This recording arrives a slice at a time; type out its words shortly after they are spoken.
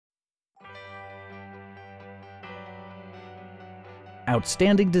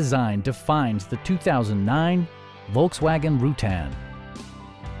outstanding design defines the 2009 Volkswagen Routan.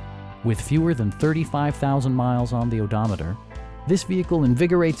 With fewer than 35,000 miles on the odometer, this vehicle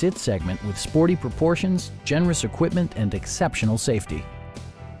invigorates its segment with sporty proportions, generous equipment, and exceptional safety.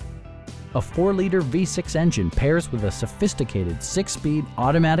 A 4-liter V6 engine pairs with a sophisticated 6-speed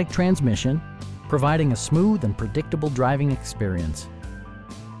automatic transmission, providing a smooth and predictable driving experience.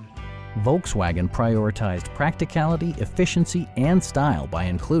 Volkswagen prioritized practicality, efficiency, and style by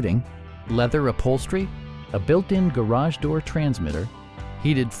including leather upholstery, a built-in garage door transmitter,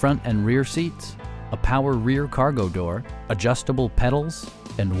 heated front and rear seats, a power rear cargo door, adjustable pedals,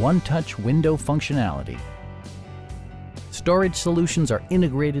 and one-touch window functionality. Storage solutions are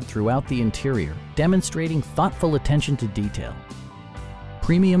integrated throughout the interior, demonstrating thoughtful attention to detail.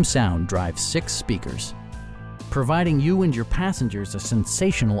 Premium sound drives 6 speakers, providing you and your passengers a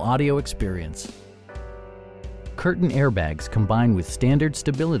sensational audio experience. Curtain airbags combine with standard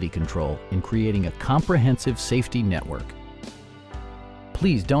stability control in creating a comprehensive safety network.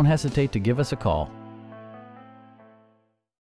 Please don't hesitate to give us a call.